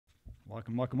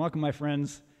Welcome, welcome, welcome, my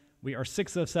friends. We are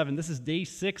 6 of 7. This is day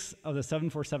 6 of the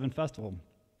 747 Festival.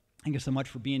 Thank you so much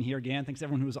for being here again. Thanks to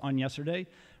everyone who was on yesterday.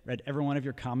 Read every one of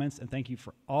your comments, and thank you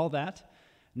for all that.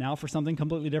 Now for something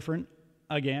completely different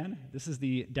again. This is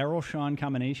the Daryl Shawn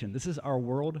combination. This is our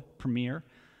world premiere,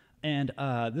 and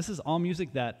this is all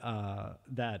music that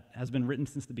has been written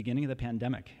since the beginning of the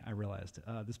pandemic, I realized.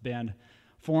 This band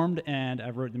formed, and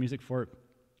I've wrote the music for it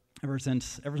ever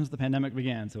since the pandemic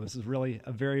began. So this is really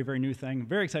a very, very new thing.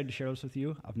 Very excited to share this with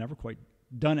you. I've never quite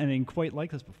done anything quite like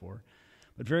this before,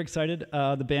 but very excited.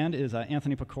 The band is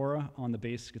Anthony Pecora on the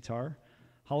bass guitar,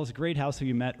 Hollis Greathouse, who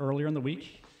you met earlier in the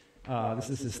week. This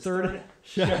is his third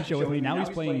show with me. Now he's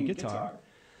playing guitar.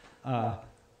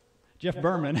 Jeff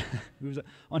Berman, who's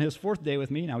on his 4th day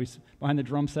with me. Now he's behind the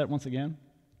drum set once again.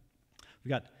 We've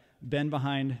got Ben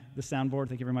behind the soundboard,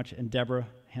 thank you very much, and Deborah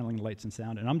handling the lights and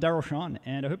sound. And I'm Daryl Shawn,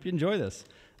 and I hope you enjoy this.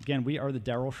 Again, we are the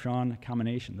Daryl Shawn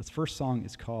combination. This first song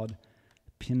is called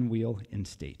Pinwheel in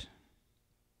State.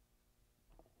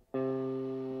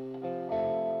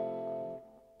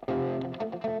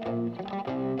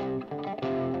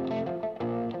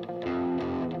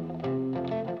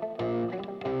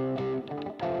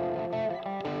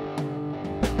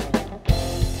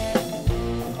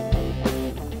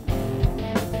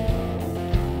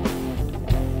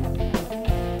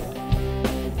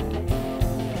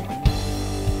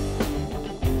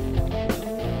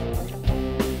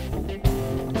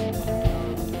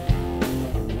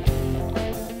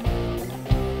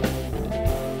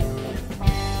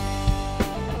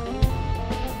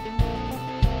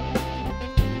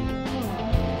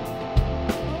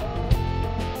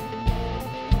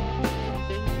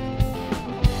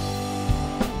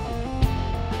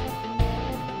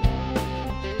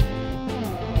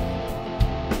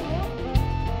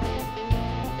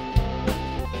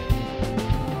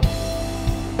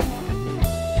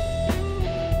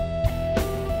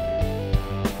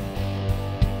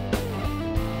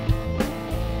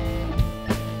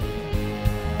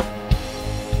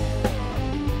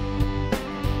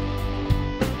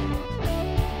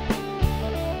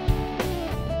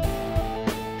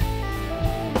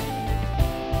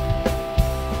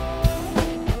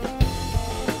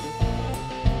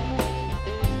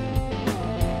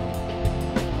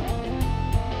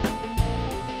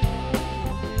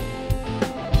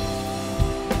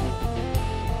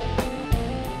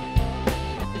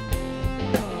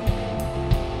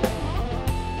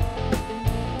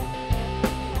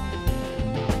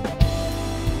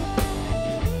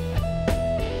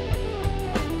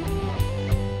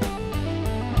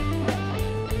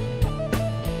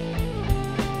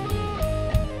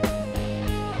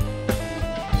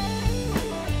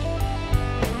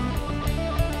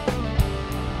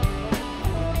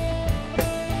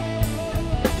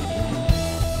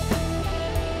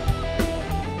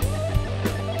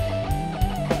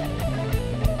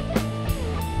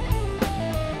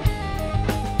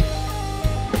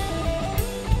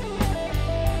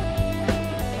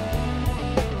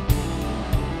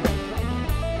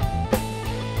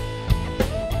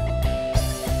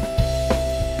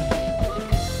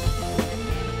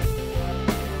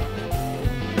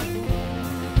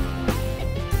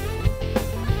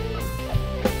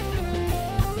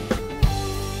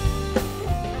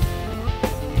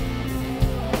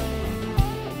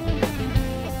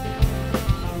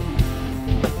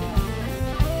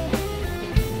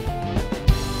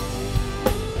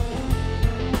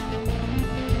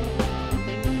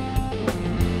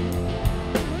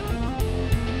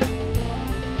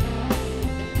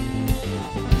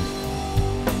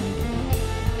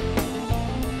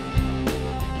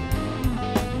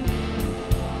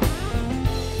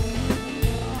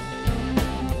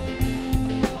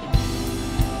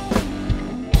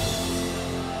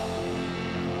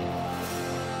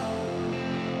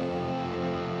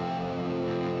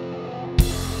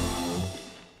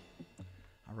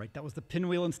 That was the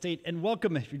Pinwheel in State, and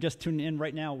welcome if you're just tuning in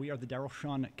right now. We are the Daryl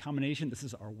Shawn combination. This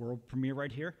is our world premiere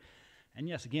right here. And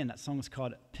yes, again, that song is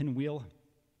called Pinwheel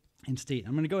in State.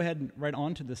 I'm going to go ahead and right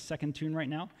on to the second tune right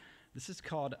now. This is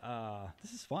called,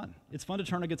 this is fun. It's fun to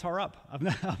turn a guitar up.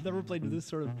 I've never played with this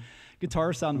sort of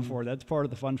guitar sound before. That's part of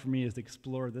the fun for me, is to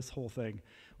explore this whole thing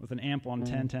with an amp on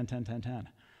 10, 10, 10, 10, 10.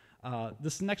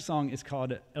 This next song is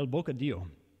called El Bocadillo,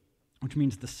 which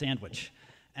means the sandwich.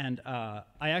 And I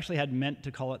actually had meant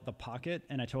to call it The Pocket,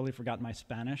 and I totally forgot my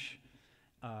Spanish.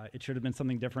 It should have been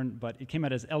something different, but it came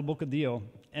out as El Bocadillo,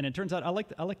 and it turns out I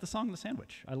like the song The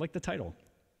Sandwich. I like the title.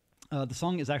 The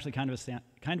song is actually kind of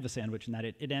a sandwich in that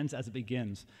it ends as it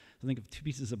begins. So think of two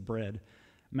pieces of bread,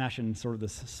 mashing sort of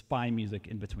this spy music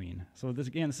in between. So this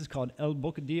is called El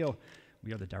Bocadillo.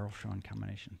 We are the Daryl Shawn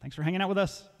combination. Thanks for hanging out with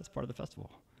us. That's part of the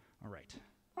festival. All right.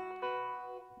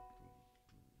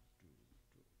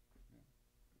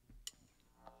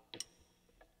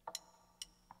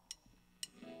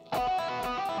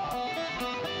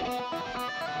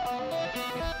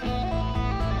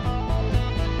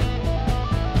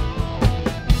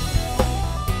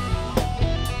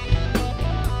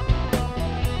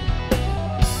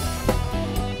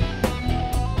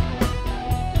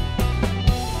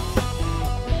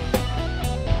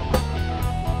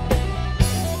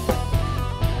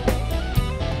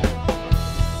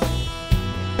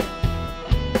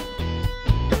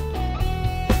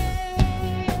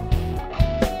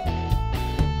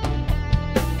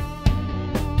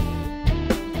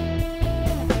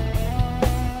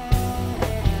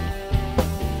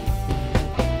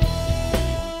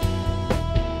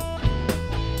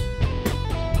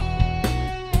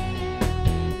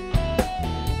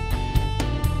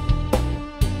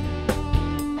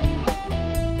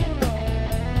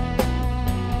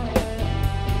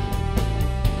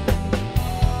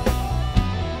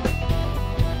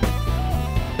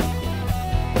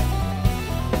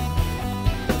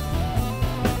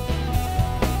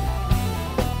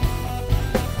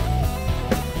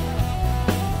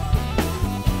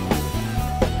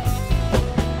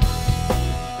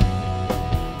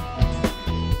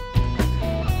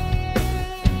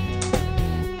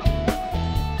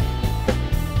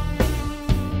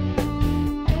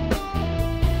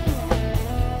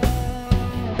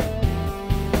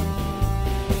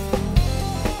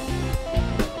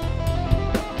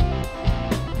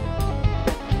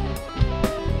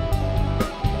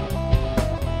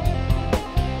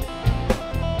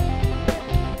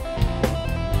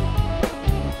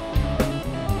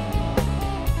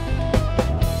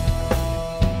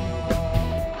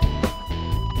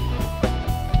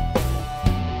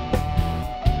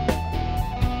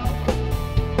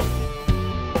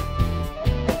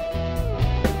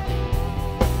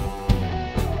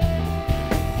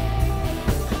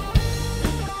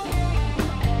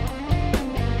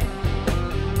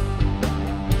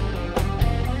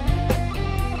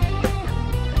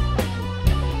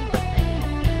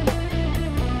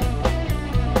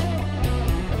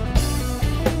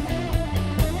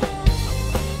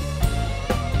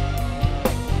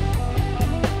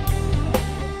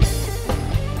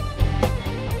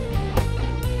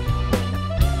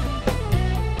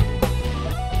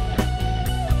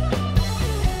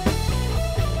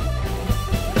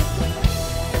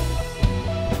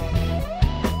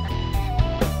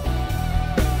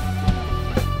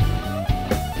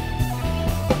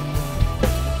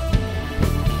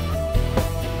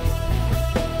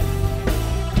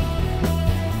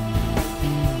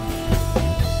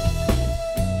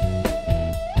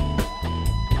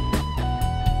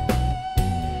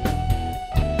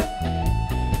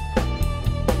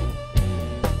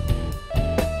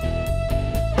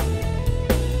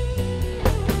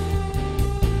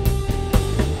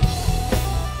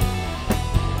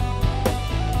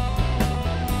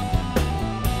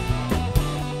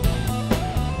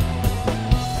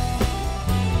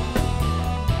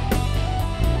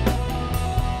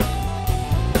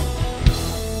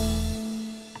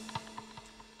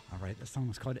 Song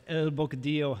was called El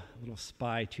Bocadillo, a little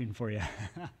spy tune for you.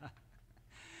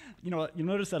 You'll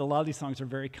notice that a lot of these songs are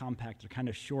very compact. They're kind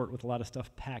of short with a lot of stuff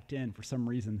packed in. For some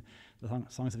reason, the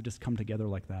songs have just come together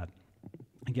like that.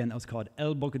 Again, that was called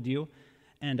El Bocadillo.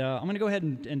 And I'm going to go ahead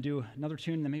and do another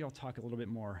tune, and then maybe I'll talk a little bit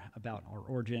more about our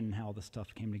origin and how this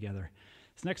stuff came together.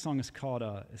 This next song is called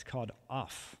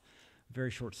Off,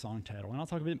 very short song title. And I'll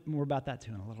talk a bit more about that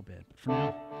too in a little bit. But for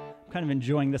now, I'm kind of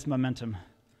enjoying this momentum.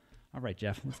 All right,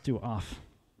 Jeff, let's do Off.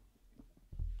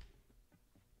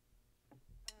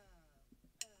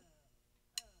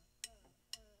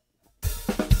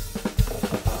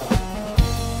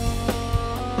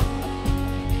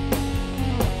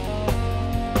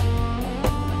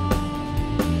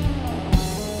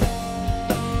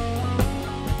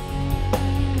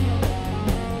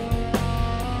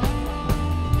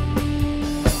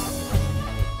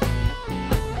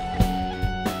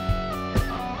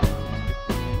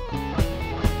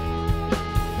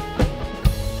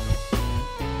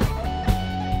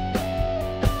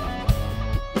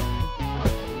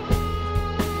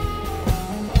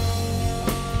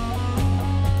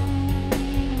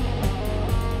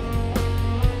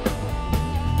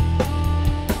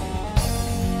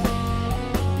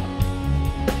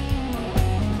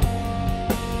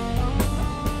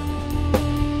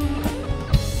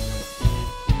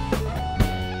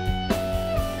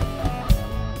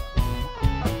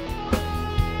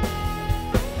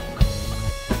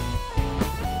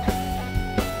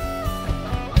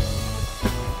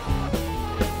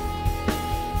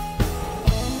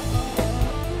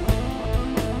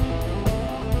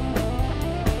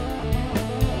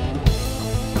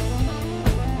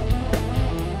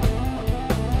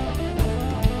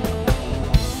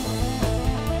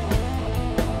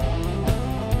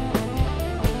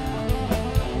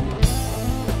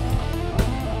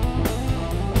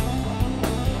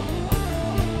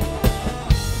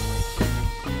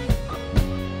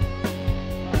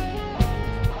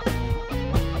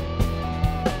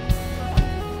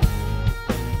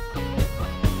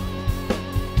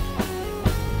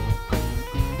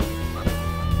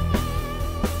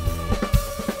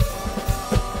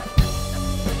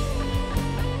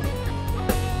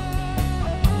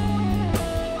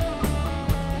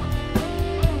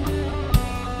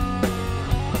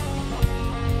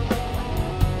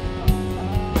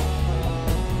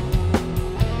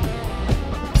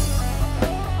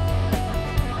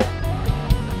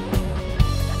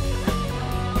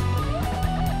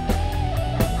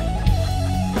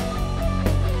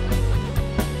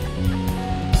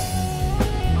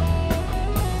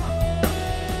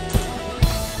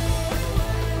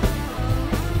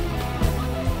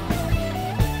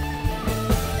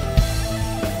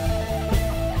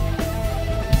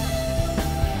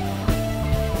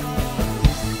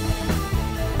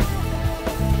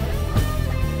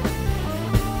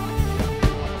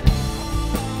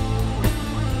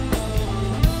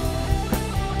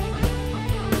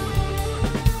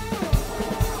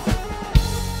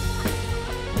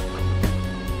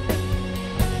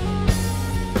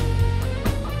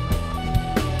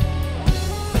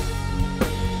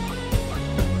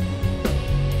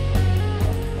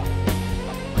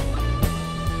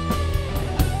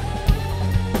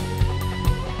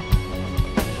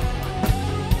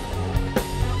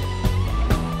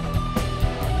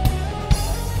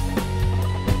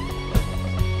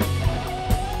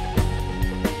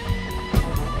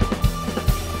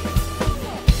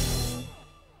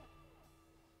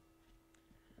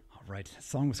 right, that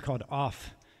song was called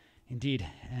Off, indeed.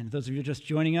 And those of you just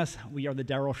joining us, we are the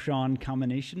Daryl Shawn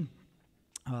combination.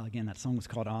 Again, that song was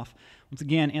called Off. Once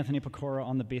again, Anthony Pecora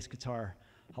on the bass guitar,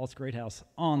 Hollis Greathouse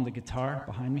on the guitar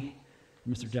behind me,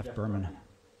 and Mr. Jeff Berman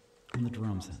on the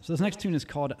drums. So this next tune is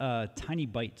called Tiny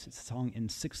Bites. It's a song in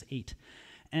 6/8.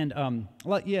 And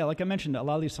like I mentioned, a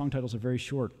lot of these song titles are very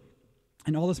short.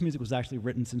 And all this music was actually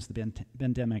written since the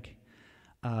pandemic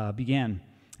began.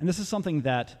 And this is something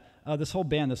that this whole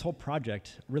band, this whole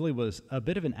project really was a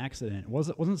bit of an accident. It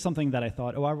wasn't something that I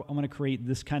thought, I want to create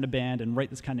this kind of band and write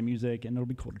this kind of music and it'll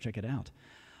be cool to check it out.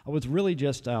 I was really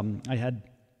just, I had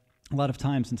a lot of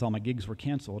time since all my gigs were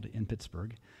canceled in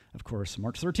Pittsburgh. Of course,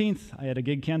 March 13th, I had a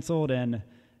gig canceled and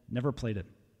never played it.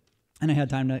 And I had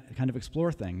time to kind of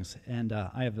explore things. And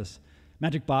I have this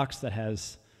magic box that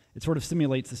it sort of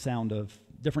simulates the sound of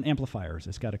different amplifiers.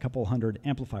 It's got a couple hundred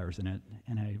amplifiers in it.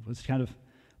 And I was kind of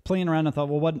playing around and thought,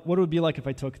 well, what would it be like if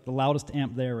I took the loudest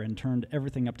amp there and turned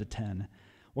everything up to 10?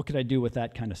 What could I do with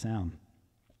that kind of sound?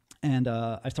 And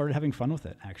I started having fun with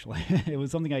it, actually. It was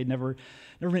something I'd never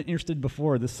been interested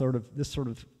before. This sort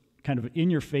of kind of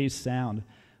in-your-face sound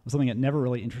was something that never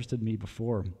really interested me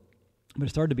before. But I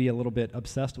started to be a little bit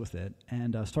obsessed with it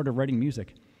and started writing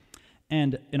music.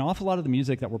 And an awful lot of the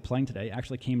music that we're playing today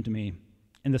actually came to me,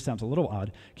 and this sounds a little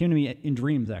odd, came to me in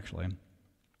dreams, actually.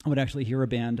 I would actually hear a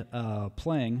band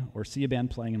playing or see a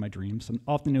band playing in my dreams.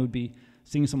 Often it would be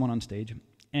seeing someone on stage,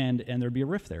 and there'd be a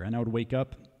riff there, and I would wake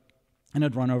up, and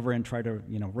I'd run over and try to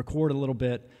record a little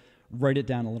bit, write it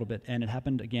down a little bit, and it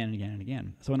happened again and again and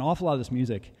again. So an awful lot of this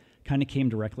music kind of came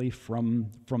directly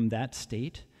from that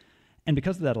state, and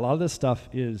because of that, a lot of this stuff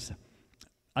is,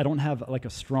 I don't have like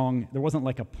there wasn't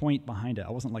like a point behind it. I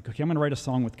wasn't like, okay, I'm going to write a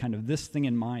song with kind of this thing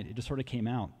in mind. It just sort of came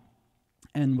out.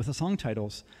 And with the song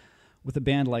titles, with a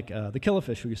band like the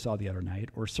Killifish, who you saw the other night,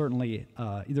 or certainly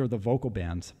either of the vocal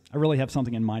bands, I really have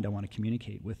something in mind I want to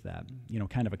communicate with that,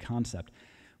 kind of a concept.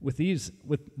 With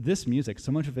this music,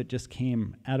 so much of it just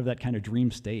came out of that kind of dream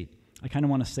state. I kind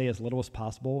of want to say as little as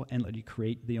possible and let you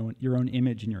create your own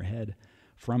image in your head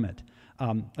from it.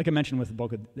 Like I mentioned with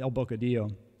El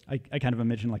Bocadillo, I kind of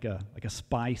imagine like a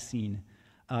spy scene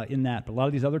in that. But a lot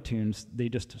of these other tunes, they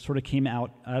just sort of came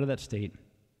out of that state.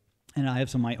 And I have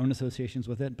some of my own associations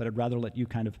with it, but I'd rather let you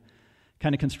kind of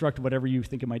construct whatever you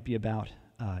think it might be about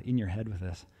in your head with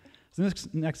this. So this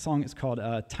next song is called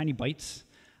Tiny Bites.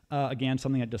 Again,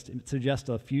 something I just suggest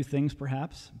a few things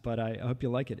perhaps, but I hope you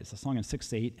like it. It's a song in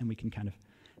 6/8, and we can kind of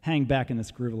hang back in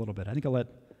this groove a little bit. I think I'll let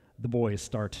the boys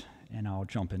start, and I'll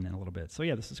jump in a little bit. So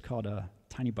yeah, this is called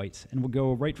Tiny Bites, and we'll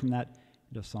go right from that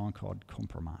into a song called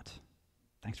Compromat.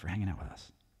 Thanks for hanging out with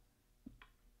us.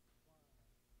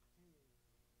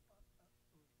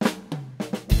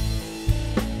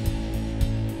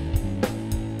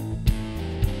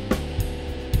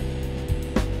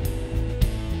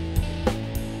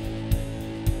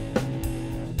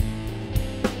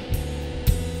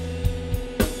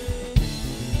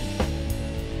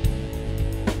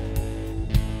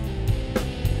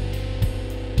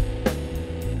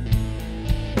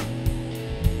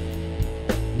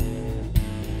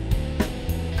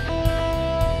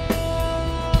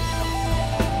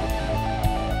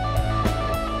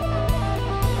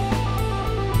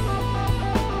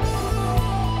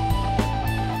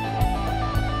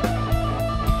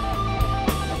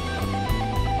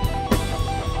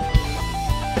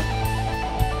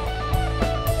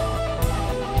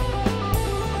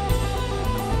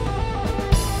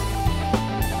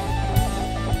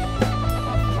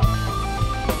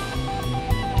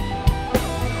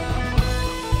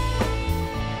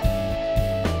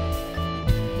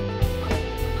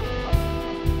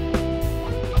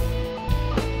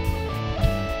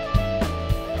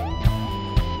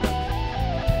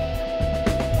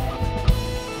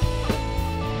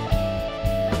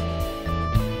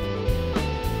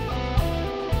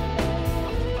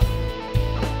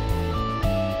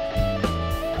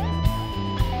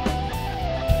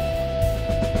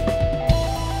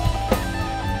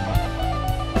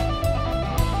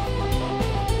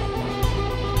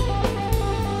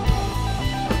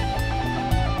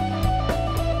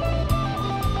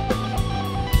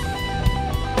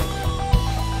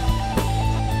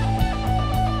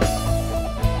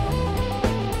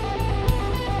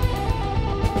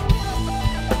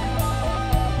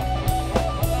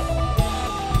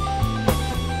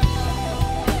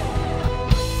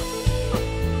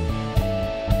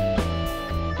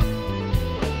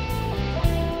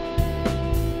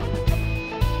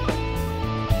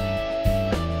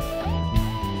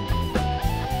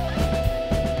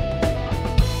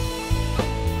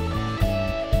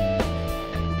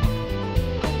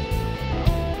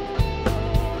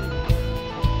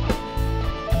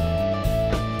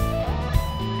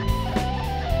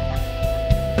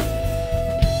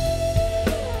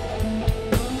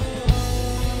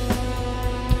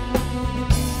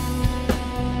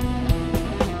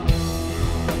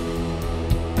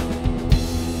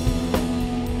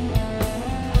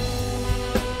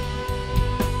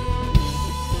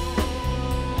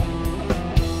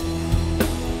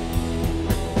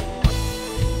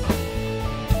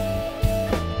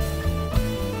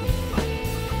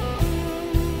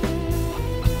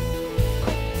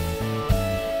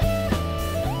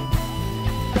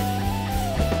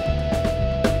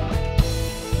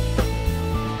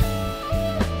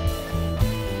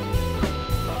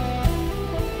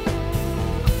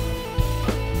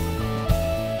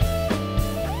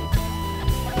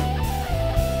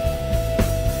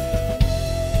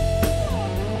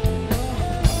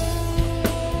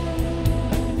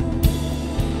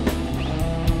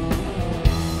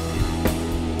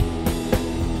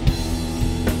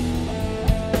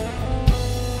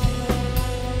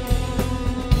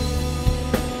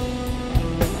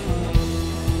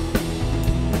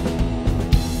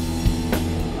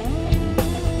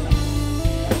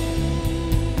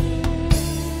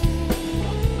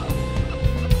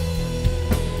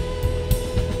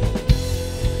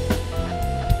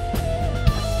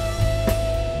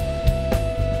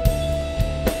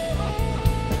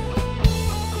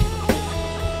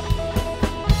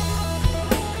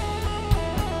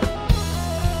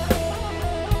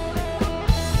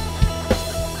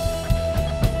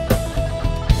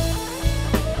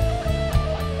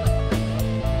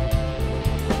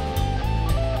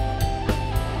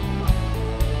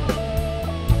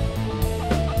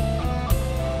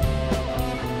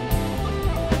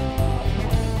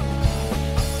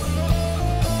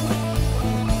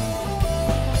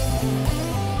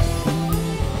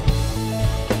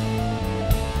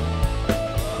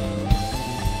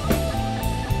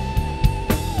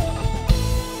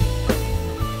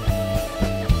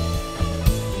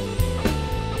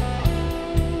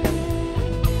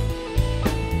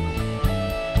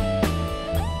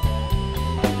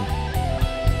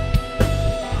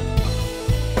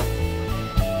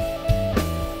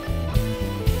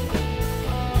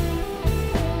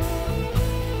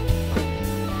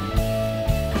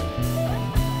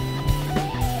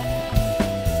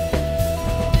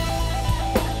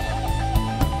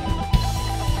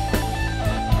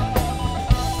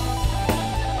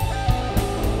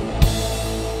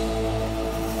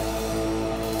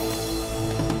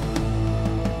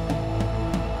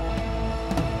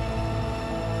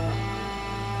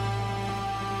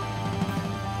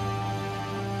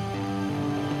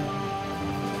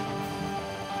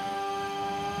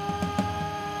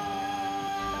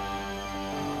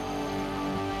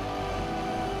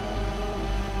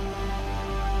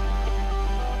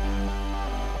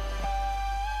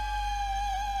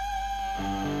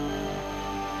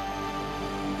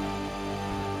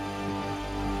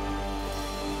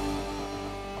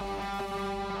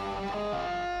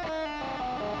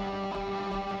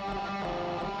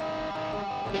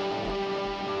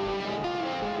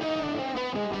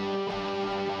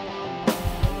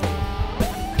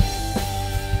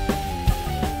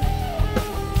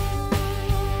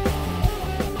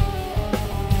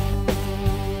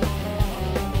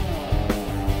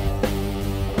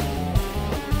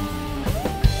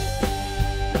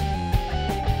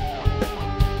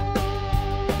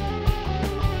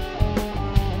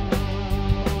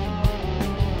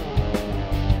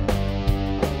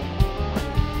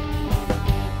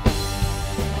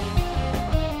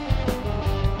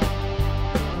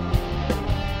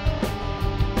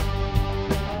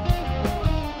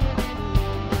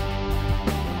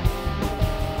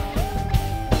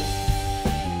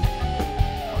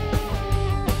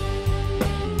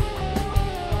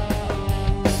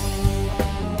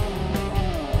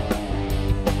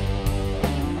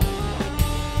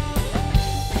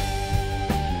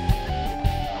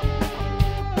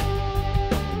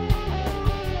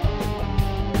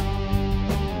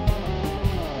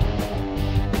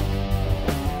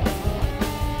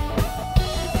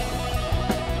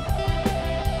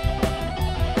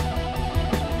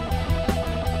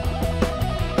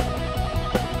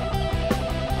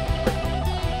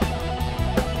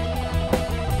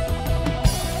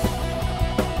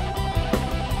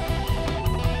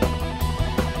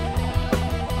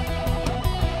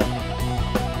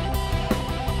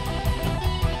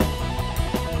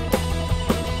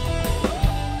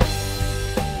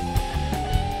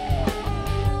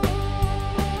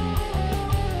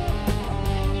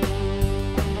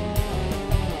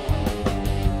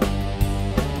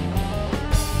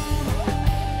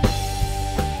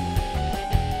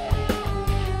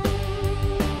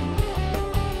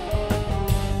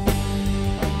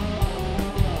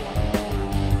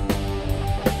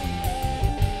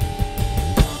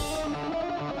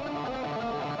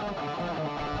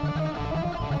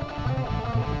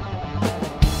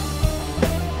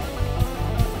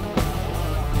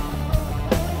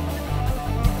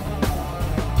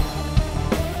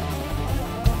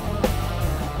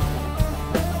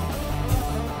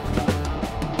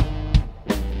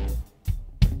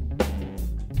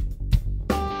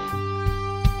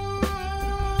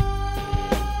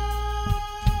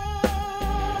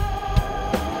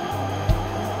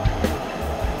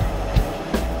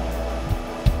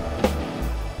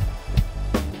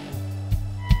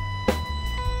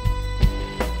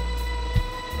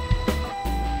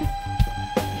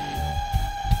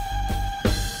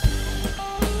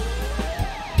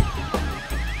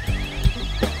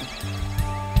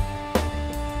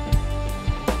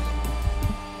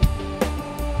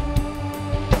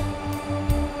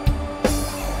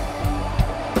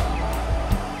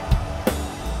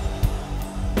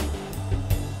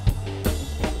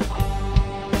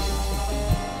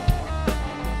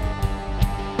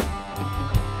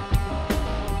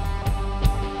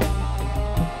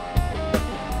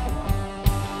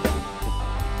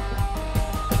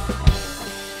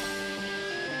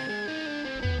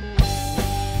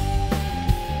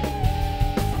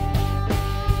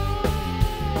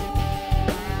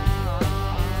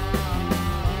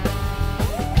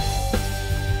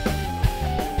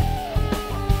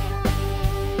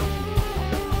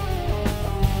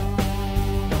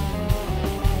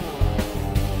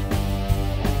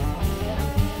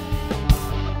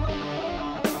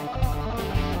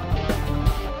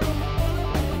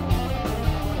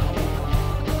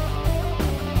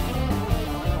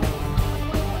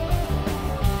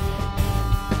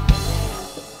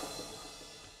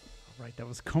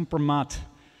 was Compromat.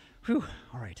 Whew.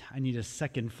 All right, I need a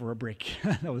second for a break.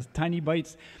 That was Tiny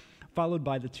Bites, followed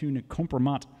by the tune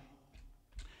Compromat.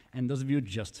 And those of you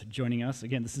just joining us,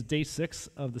 again, this is day 6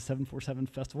 of the 747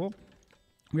 Festival.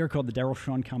 We are called the Daryl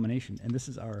Shawn Combination, and this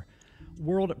is our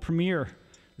world premiere.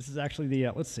 This is actually the,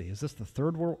 let's see, is this the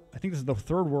third world? I think this is the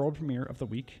third world premiere of the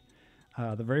week.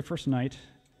 The very first night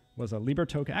was a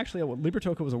Libertoka. Actually,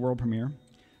 Libertoka was a world premiere.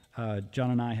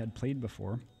 John and I had played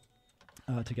before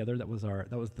together. That was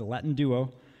the Latin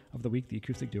duo of the week, the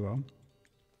acoustic duo.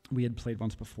 We had played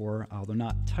once before, although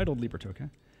not titled Libertoka.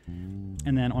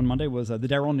 And then on Monday was the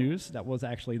Daryl News. That was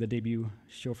actually the debut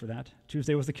show for that.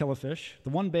 Tuesday was the Killafish, the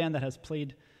one band that has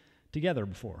played together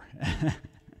before.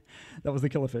 That was the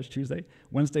Killafish Tuesday.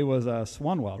 Wednesday was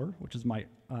Swanwilder, which is my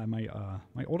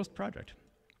oldest project.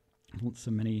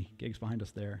 So many gigs behind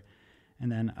us there.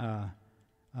 And then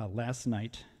last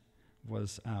night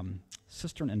was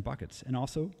Cistern and Buckets, and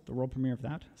also the world premiere of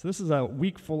that. So this is a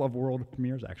week full of world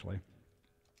premieres, actually.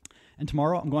 And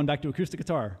tomorrow I'm going back to acoustic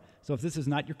guitar. So if this is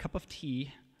not your cup of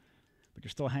tea, but you're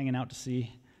still hanging out to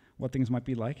see what things might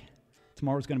be like,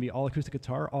 tomorrow's going to be all acoustic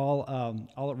guitar,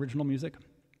 all original music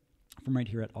from right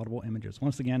here at Audible Images.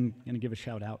 Once again, going to give a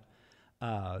shout out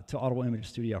to Audible Images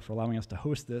Studio for allowing us to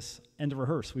host this and to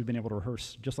rehearse. We've been able to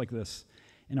rehearse just like this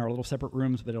in our little separate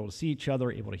rooms, but able to see each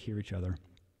other, able to hear each other.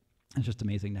 It's just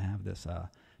amazing to have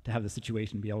this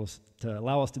situation, be able to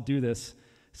allow us to do this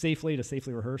safely, to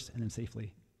safely rehearse, and then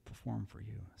safely perform for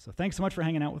you. So thanks so much for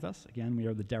hanging out with us. Again, we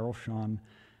are the Daryl Shawn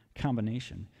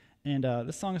combination. And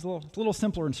this song is a little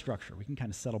simpler in structure. We can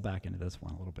kind of settle back into this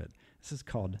one a little bit. This is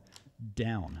called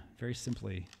Down. Very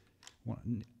simply,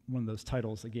 one of those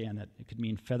titles, again, that it could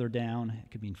mean feather down,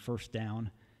 it could mean first down,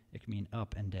 it could mean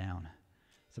up and down.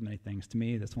 So many things. To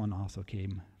me, this one also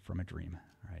came from a dream.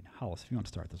 All right, Hollis, if you want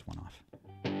to start this one off.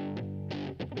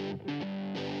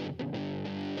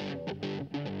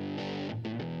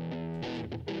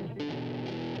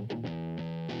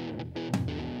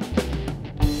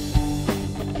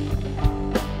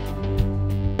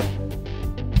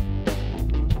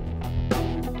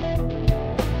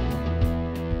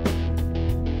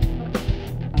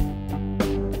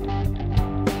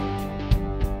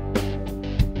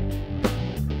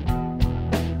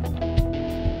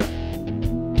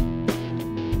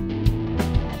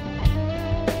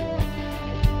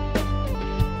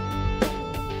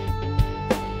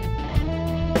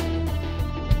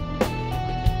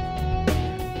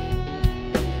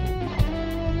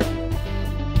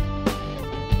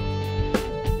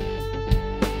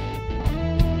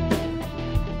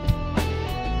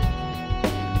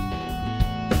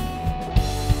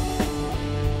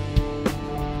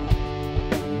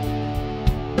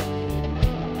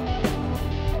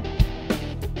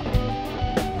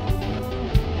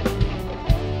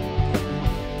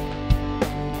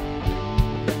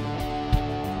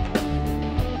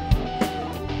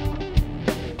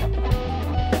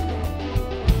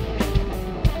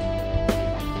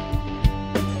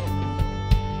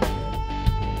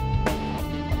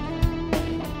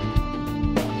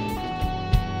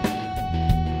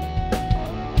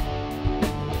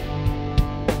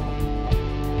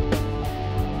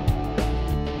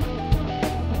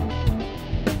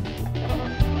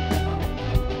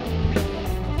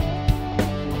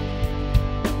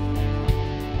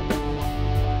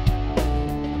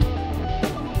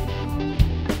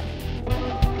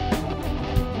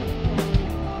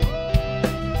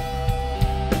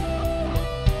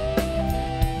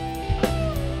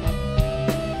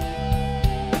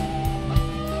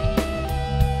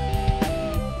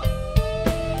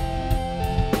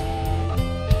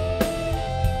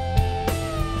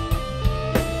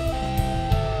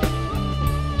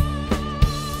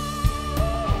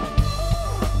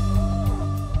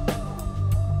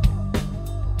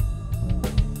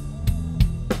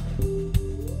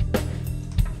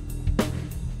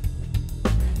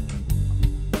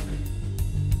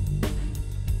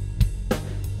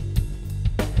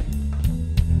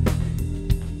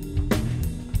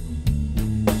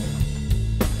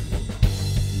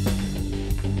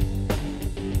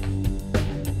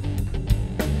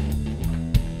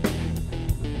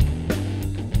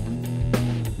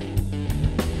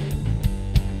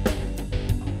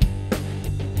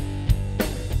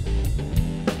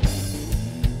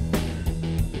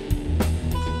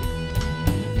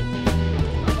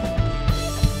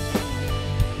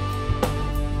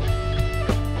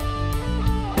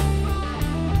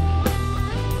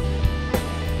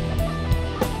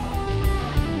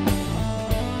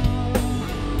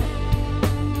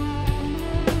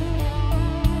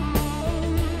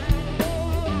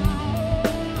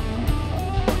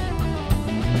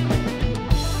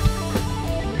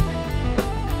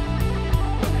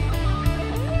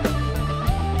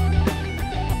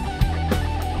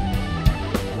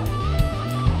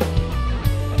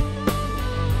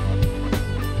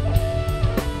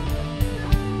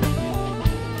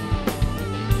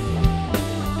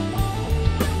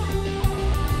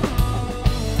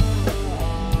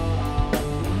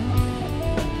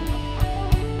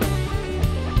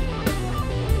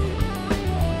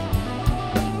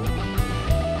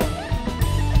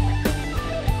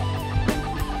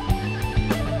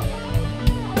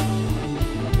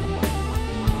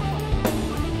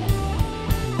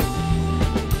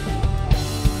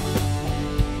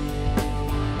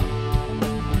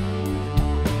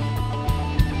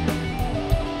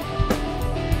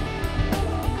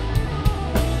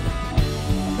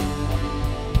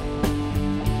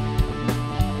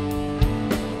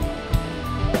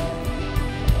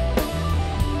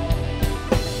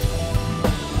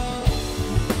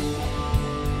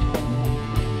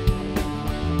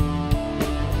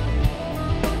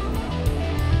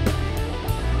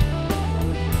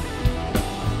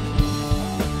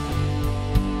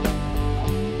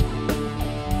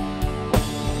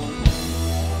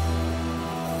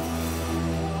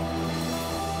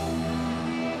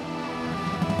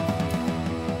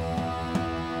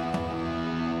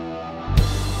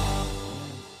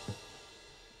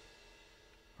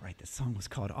 This song was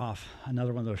called Off,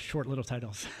 another one of those short little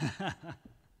titles.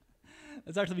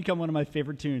 It's actually become one of my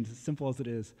favorite tunes, as simple as it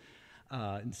is.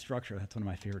 In structure, that's one of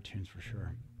my favorite tunes for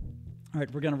sure. All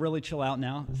right, we're going to really chill out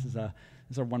now. This is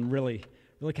our one really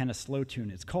kind of slow tune.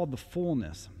 It's called The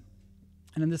Fullness.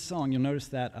 And in this song, you'll notice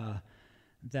that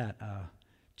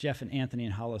Jeff and Anthony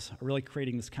and Hollis are really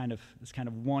creating this kind of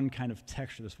one kind of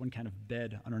texture, this one kind of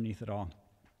bed underneath it all.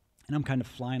 And I'm kind of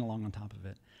flying along on top of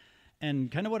it.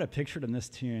 And kind of what I pictured in this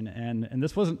tune, and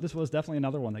this was definitely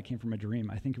another one that came from a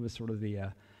dream. I think it was sort of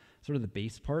the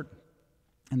bass part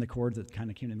and the chords that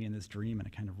kind of came to me in this dream, and I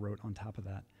kind of wrote on top of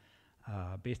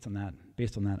that, based on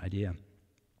that idea.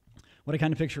 What I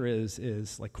kind of picture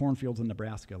is like cornfields in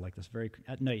Nebraska, like this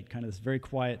at night, kind of this very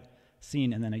quiet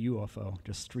scene, and then a UFO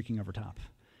just streaking over top.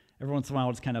 Every once in a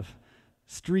while, it's kind of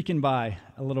streaking by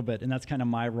a little bit, and that's kind of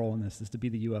my role in this, is to be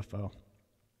the UFO.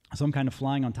 So I'm kind of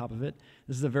flying on top of it.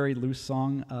 This is a very loose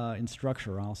song in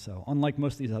structure also, unlike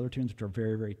most of these other tunes, which are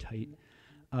very, very tight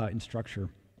in structure.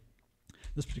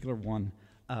 This particular one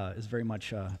is very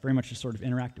much just sort of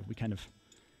interactive. We kind of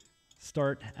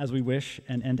start as we wish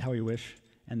and end how we wish,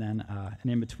 and then and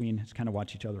in between, just kind of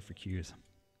watch each other for cues.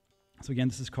 So again,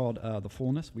 this is called The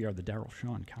Fullness. We are the Daryl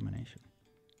Shawn combination.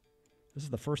 This is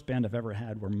the first band I've ever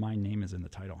had where my name is in the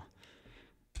title.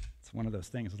 It's one of those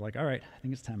things. It's like, all right, I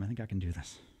think it's time. I think I can do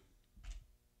this.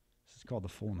 This is called The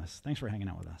Fullness. Thanks for hanging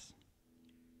out with us.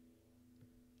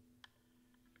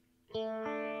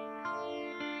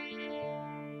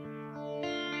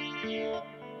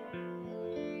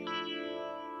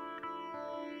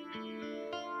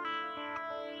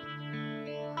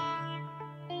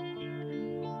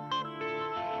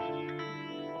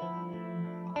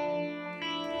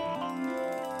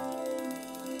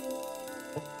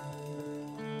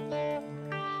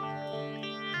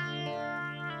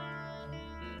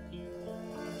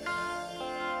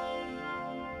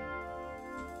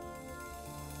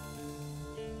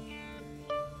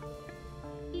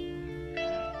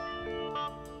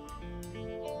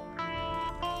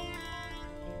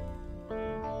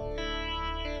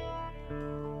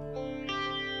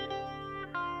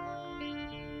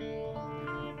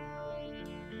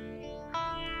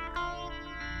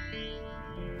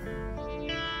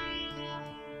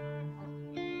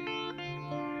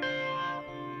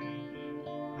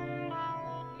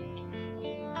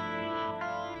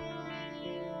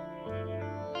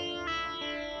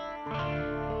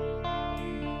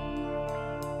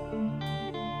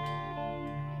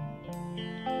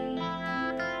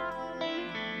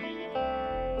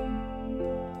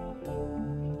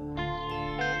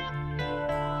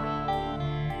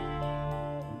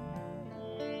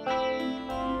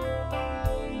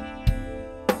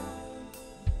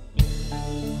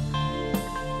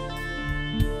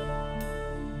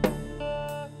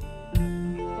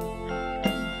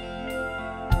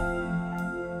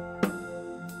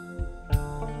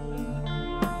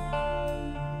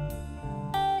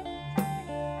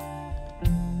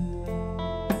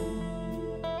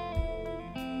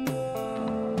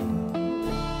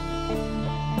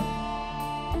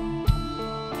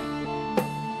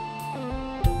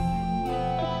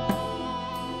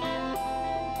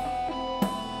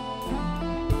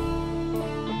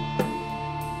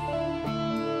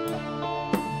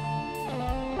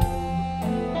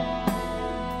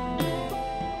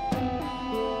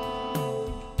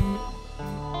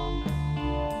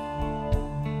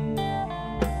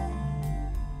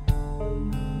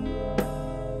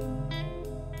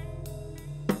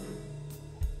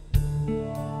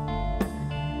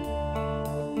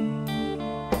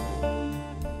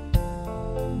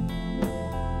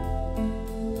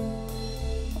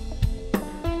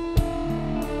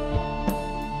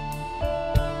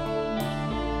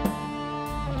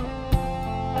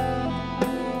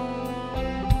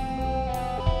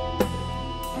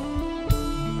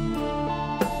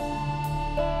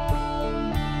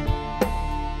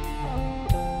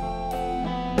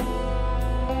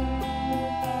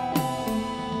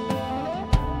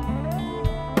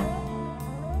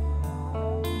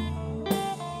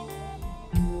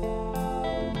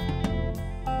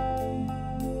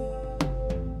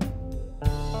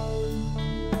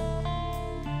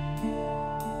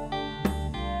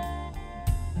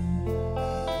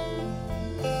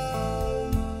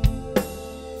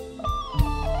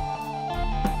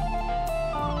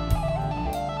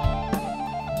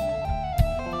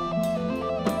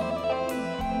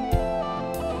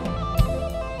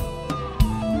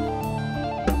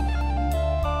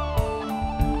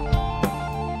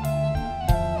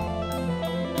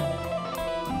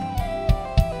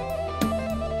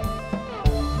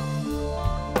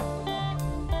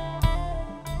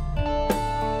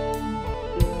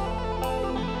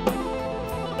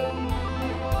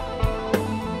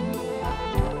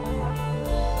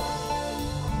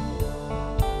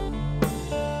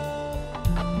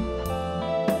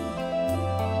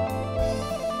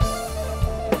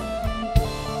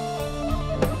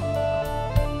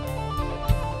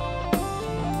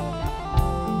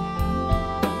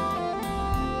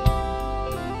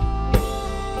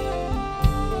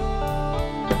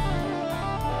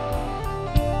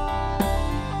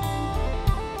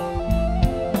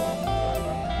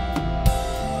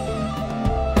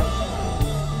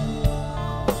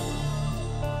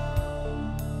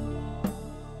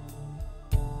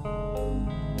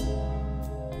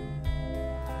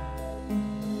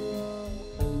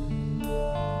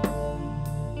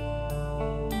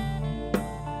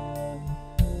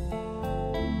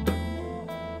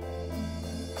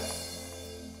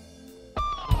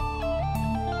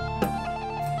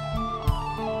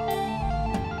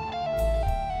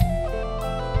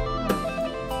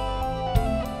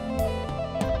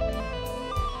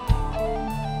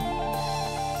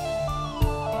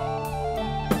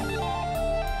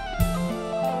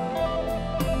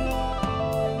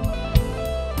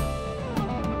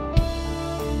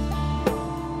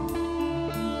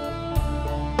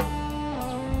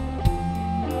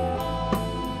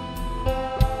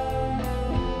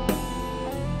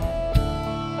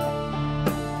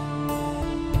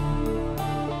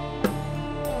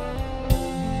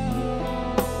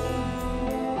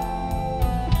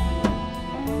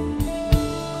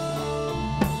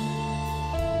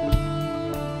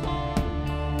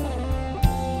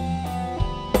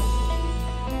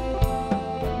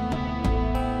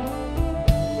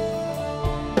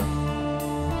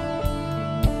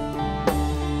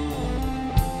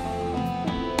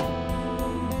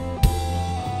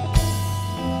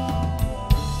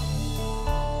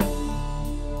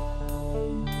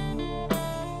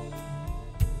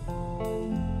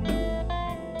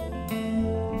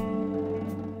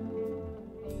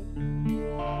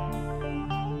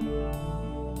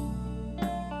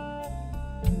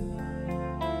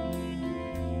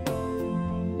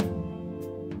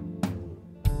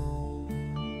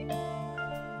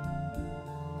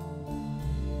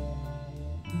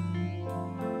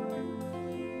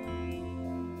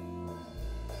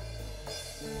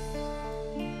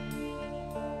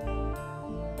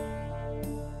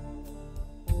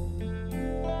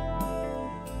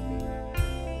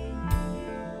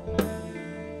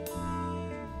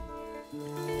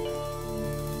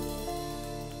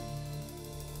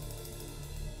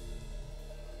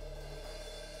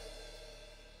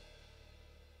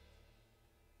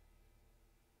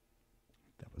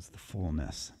 was the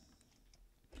fullness.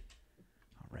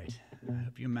 All right. I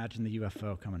hope you imagine the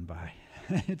UFO coming by.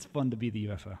 It's fun to be the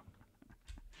UFO.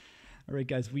 All right,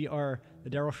 guys, we are the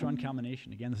Daryl Shawn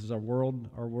combination. Again, this is our world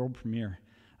premiere.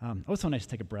 Oh, it's so nice to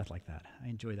take a breath like that. I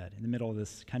enjoy that in the middle of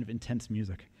this kind of intense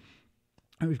music.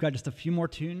 And we've got just a few more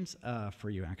tunes for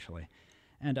you, actually.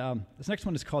 And this next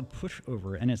one is called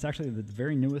Pushover, and it's actually the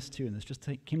very newest tune. This just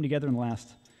came together in the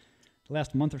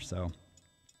last month or so.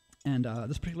 And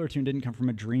this particular tune didn't come from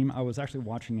a dream. I was actually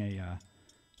watching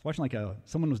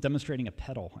someone was demonstrating a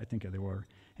pedal, I think they were,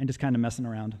 and just kind of messing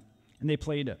around. And they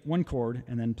played one chord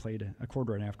and then played a chord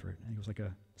right after it. And it was like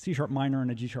a C-sharp minor and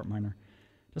a G-sharp minor.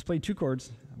 Just played two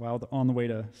chords while on the way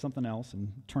to something else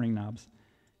and turning knobs.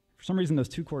 For some reason, those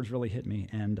two chords really hit me,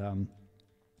 and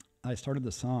I started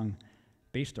the song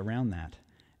based around that.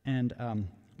 And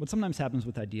what sometimes happens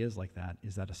with ideas like that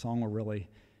is that a song will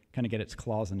really kind of get its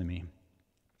claws into me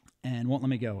and won't let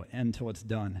me go until it's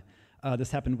done.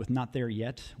 This happened with Not There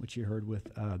Yet, which you heard with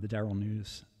the Daryl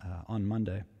News on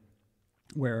Monday,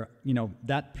 where,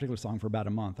 that particular song for about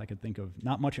a month, I could think of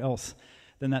not much else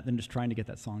than just trying to get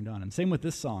that song done. And same with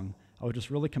this song. I was just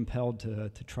really compelled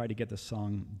to try to get this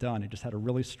song done. It just had a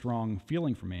really strong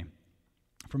feeling for me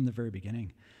from the very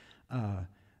beginning,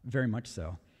 very much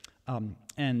so.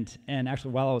 And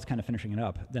actually, while I was kind of finishing it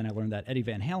up, then I learned that Eddie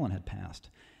Van Halen had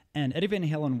passed. And Eddie Van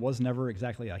Halen was never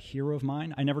exactly a hero of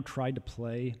mine. I never tried to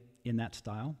play in that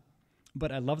style,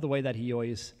 but I love the way that he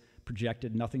always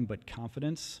projected nothing but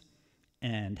confidence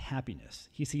and happiness.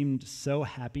 He seemed so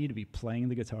happy to be playing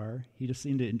the guitar. He just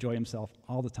seemed to enjoy himself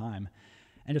all the time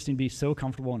and just seemed to be so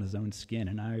comfortable in his own skin,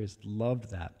 and I always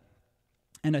loved that.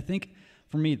 And I think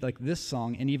for me, like this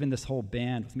song and even this whole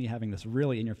band with me having this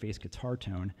really in-your-face guitar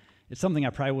tone, it's something I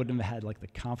probably wouldn't have had like the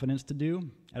confidence to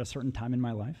do at a certain time in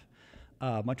my life,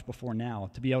 much before now,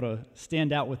 to be able to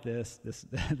stand out with this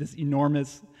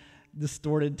enormous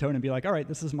distorted tone and be like, all right,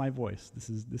 this is my voice. This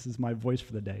is my voice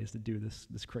for the day, is to do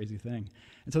this crazy thing.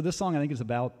 And so this song I think is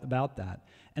about that.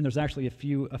 And there's actually a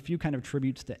few kind of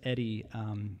tributes to Eddie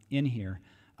in here.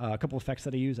 A couple effects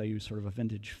that I use sort of a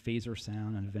vintage phaser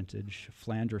sound and a vintage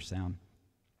flanger sound.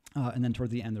 And then toward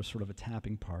the end there's sort of a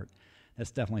tapping part. That's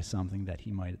definitely something that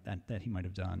he might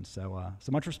have done. So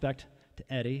much respect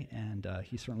to Eddie, and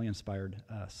he certainly inspired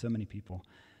so many people.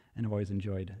 And I've always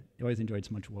enjoyed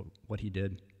so much what he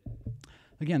did.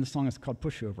 Again, this song is called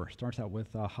Pushover. Starts out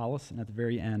with Hollis, and at the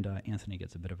very end, Anthony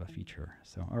gets a bit of a feature.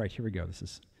 So, all right, here we go. This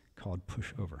is called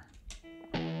Pushover.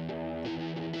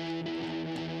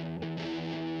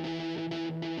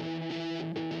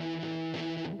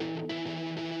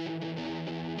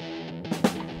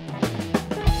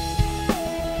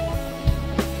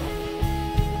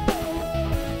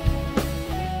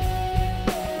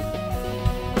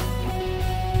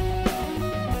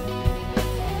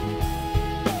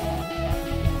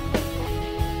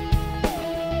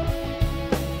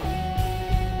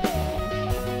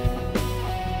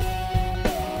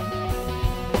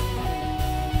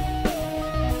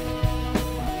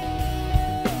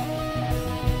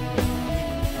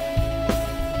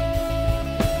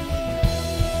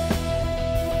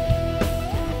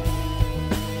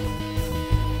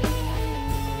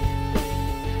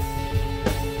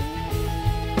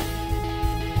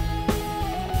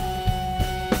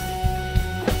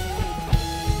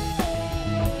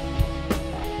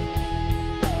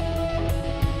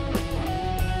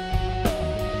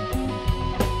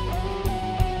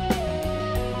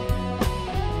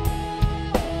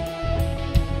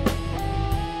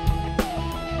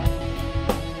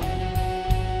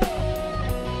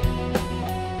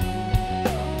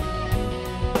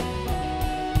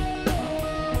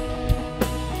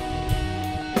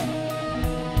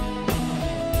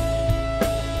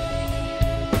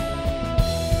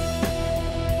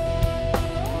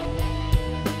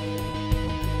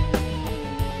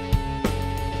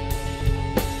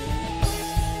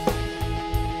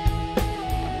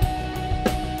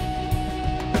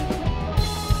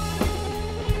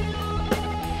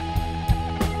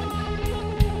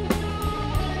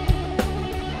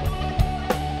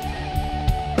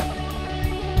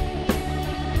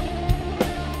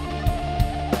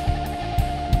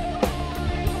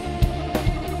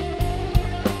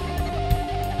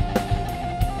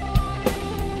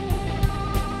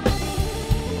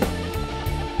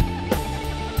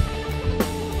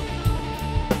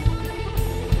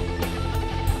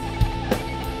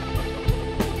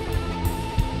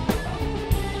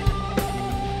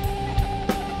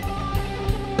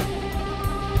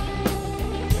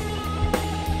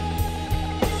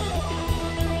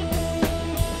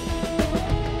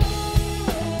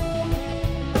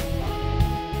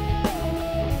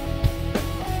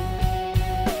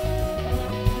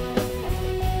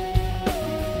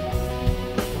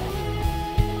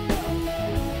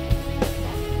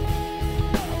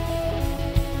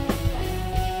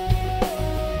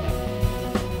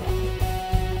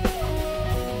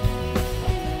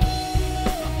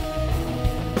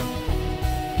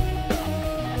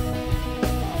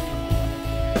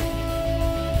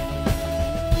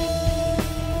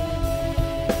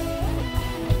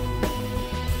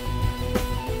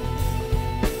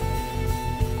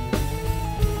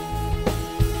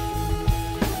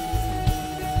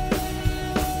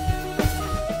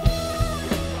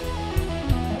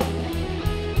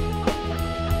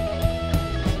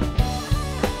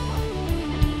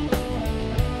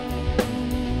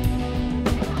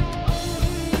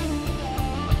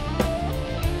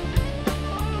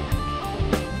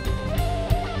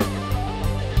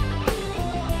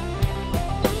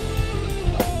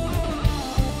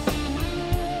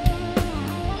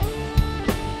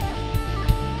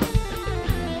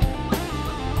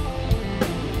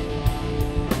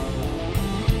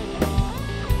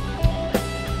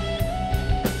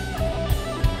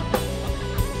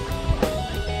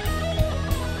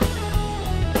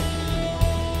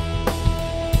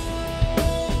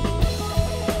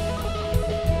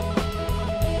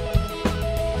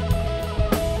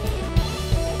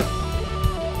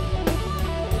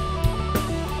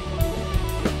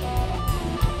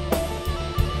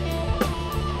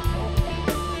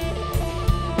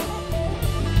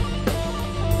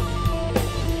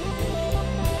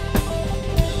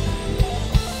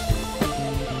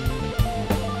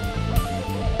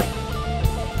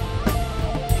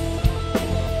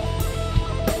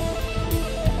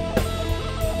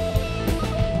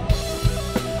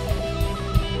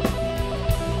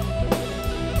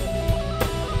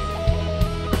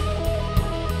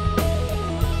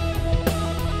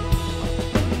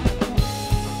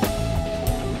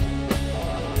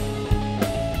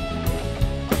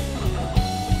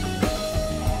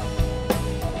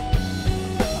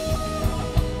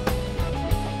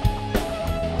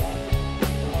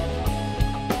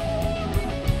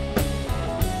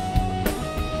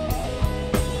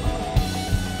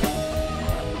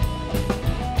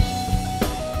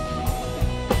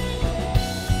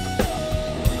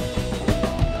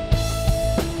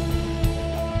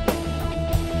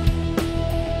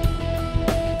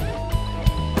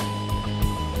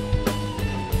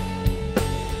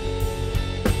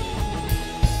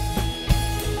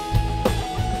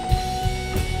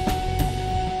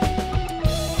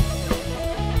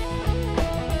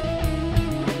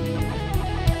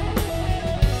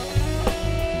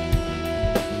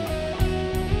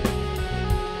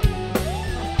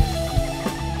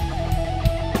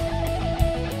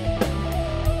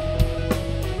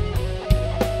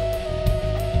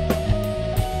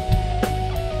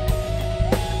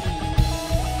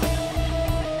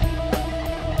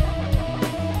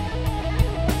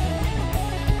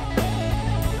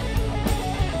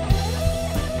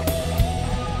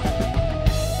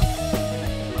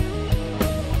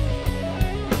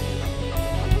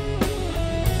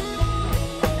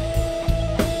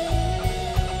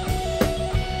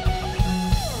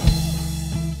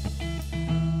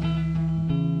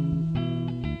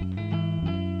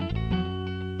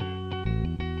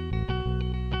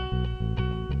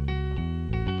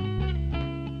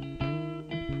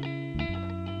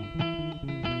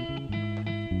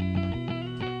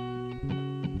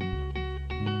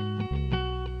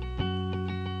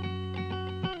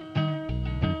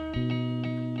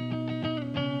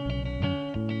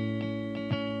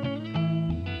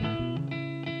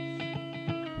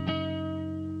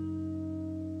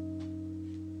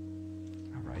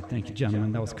 Thank you,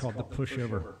 gentlemen. That was called The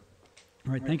Pushover. All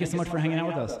right, thank you so much for hanging out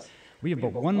with us. We have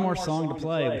but one more song to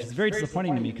play, which is very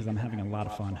disappointing to me because I'm having a lot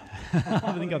of fun.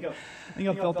 I think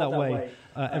I've felt that way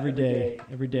every day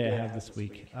I have this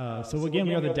week. So again,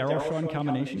 we are the Daryl Shawn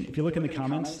combination. If you look in the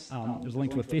comments, there's a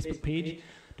link to a Facebook page.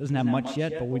 Doesn't have much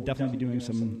yet, but we'll definitely be doing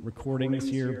some recording this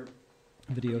year,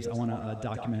 videos. I want to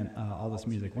document all this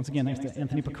music. Once again, thanks to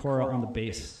Anthony Pecora on the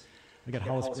bass. I got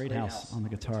Hollis Greathouse on the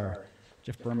guitar,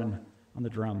 Jeff Berman on the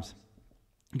drums.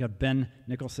 I got Ben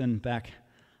Nicholson back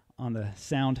on the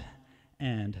sound,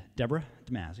 and Deborah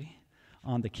DeMazzi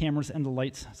on the cameras and the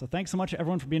lights. So thanks so much,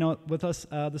 everyone, for being with us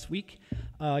this week.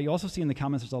 You also see in the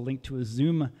comments there's a link to a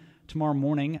Zoom tomorrow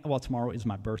morning. Well, tomorrow is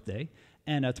my birthday.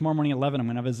 And tomorrow morning at 11, I'm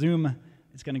going to have a Zoom.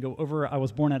 It's going to go over, I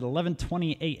was born at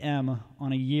 11:20 a.m.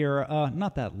 on a year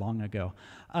not that long ago.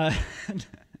 And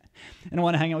I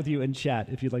want to hang out with you and chat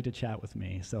if you'd like to chat with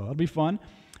me. So it'll be fun.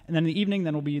 And then in the evening,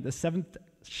 then will be the 7th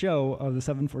show of the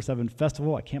 747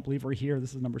 Festival. I can't believe we're here.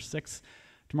 This is number 6.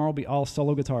 Tomorrow will be all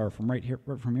solo guitar right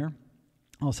from here.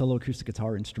 All solo acoustic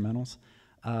guitar instrumentals.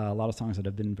 A lot of songs that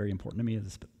have been very important to me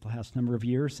this past number of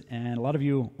years, and a lot of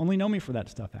you only know me for that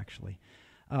stuff, actually.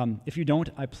 If you don't,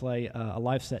 I play a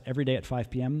live set every day at 5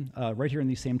 p.m. Right here in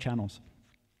these same channels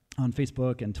on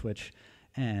Facebook and Twitch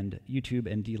and YouTube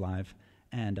and DLive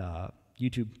and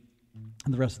YouTube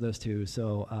and the rest of those too.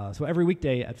 So every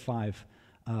weekday at 5,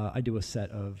 I do a set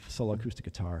of solo acoustic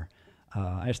guitar.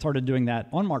 I started doing that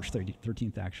on March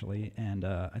 13th, actually, and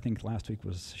I think last week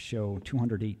was show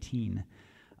 218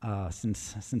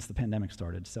 since the pandemic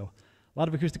started. So a lot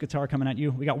of acoustic guitar coming at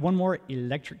you. We got one more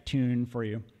electric tune for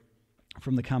you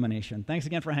from the combination. Thanks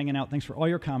again for hanging out. Thanks for all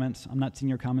your comments. I'm not seeing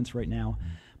your comments right now,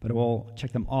 but I will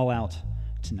check them all out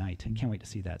tonight. I can't wait to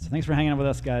see that. So thanks for hanging out with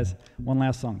us, guys. One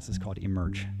last song. This is called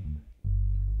Emerge.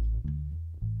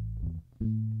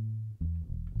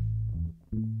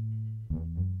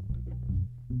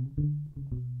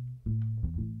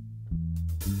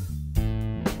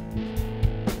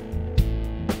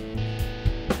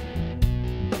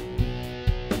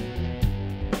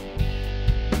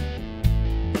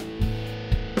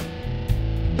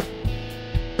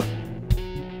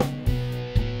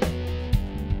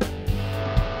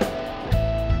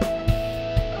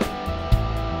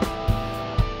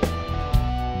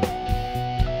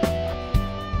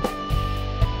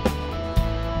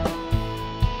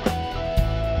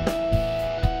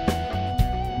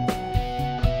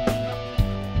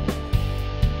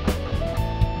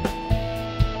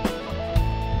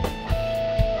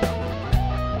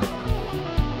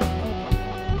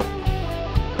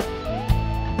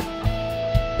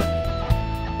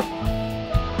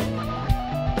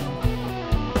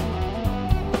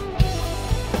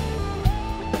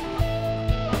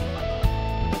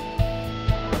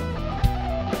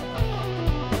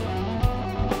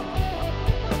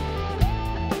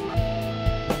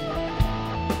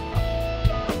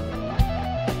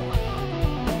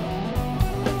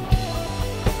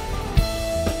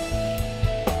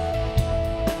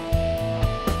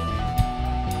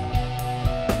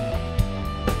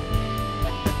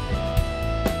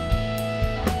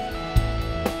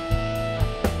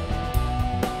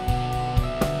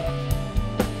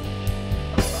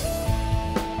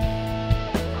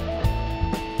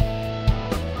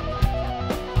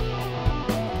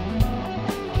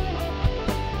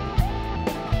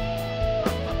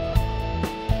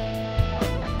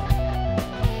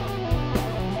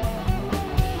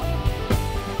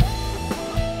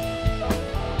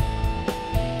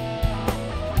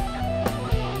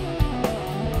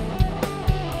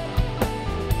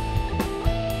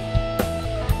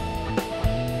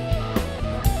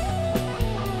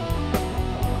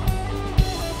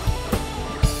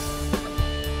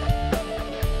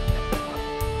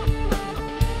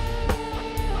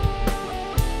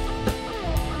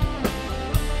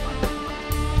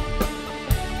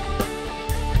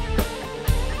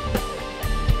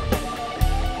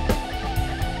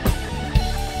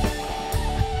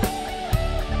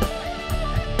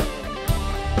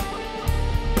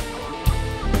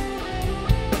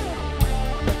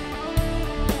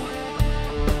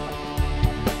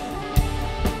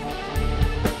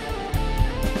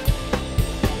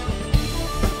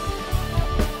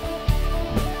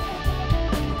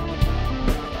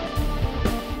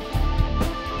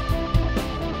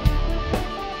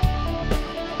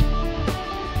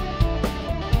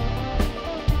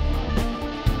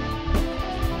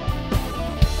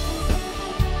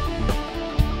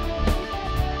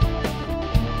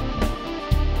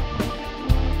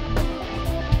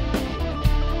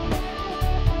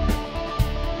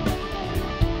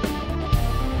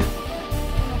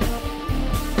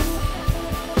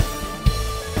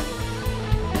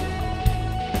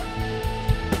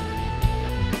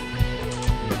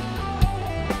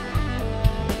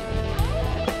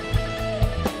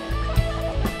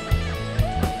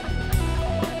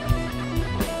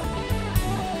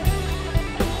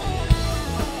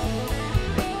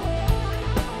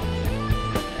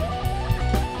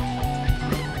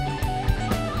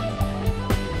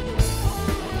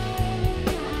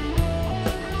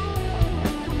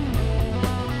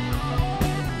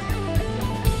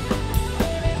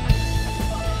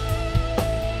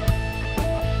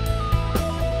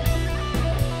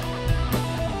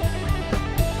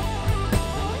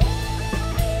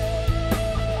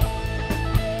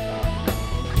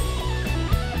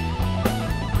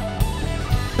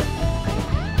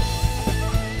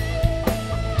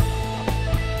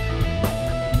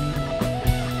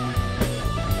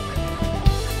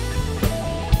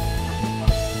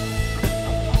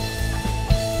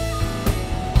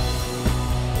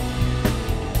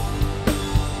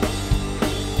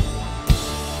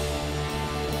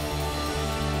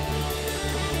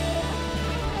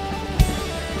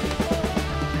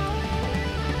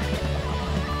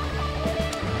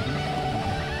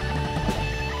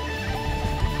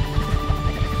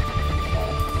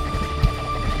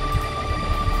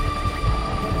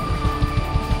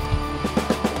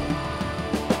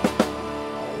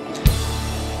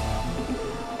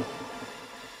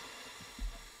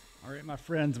 right, my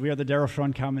friends, we are the Daryl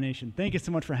Shawn combination. Thank you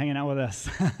so much for hanging out with us.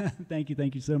 Thank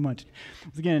you so much.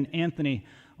 Once again, Anthony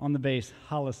on the bass,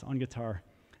 Hollis on guitar,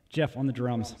 Jeff on the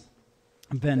drums,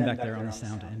 Ben back there on the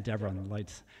sound, and Deborah on the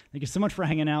lights. Thank you so much for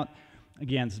hanging out.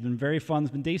 Again, this has been very fun.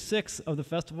 It's been day 6 of the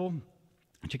festival.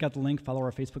 Check out the link, follow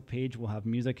our Facebook page. We'll have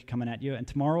music coming at you. And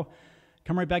tomorrow,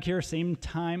 come right back here, same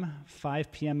time,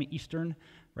 5 p.m. Eastern,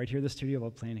 right here in the studio.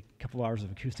 We'll be playing a couple hours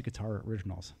of acoustic guitar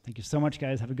originals. Thank you so much,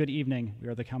 guys. Have a good evening. We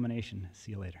are the combination.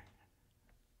 See you later.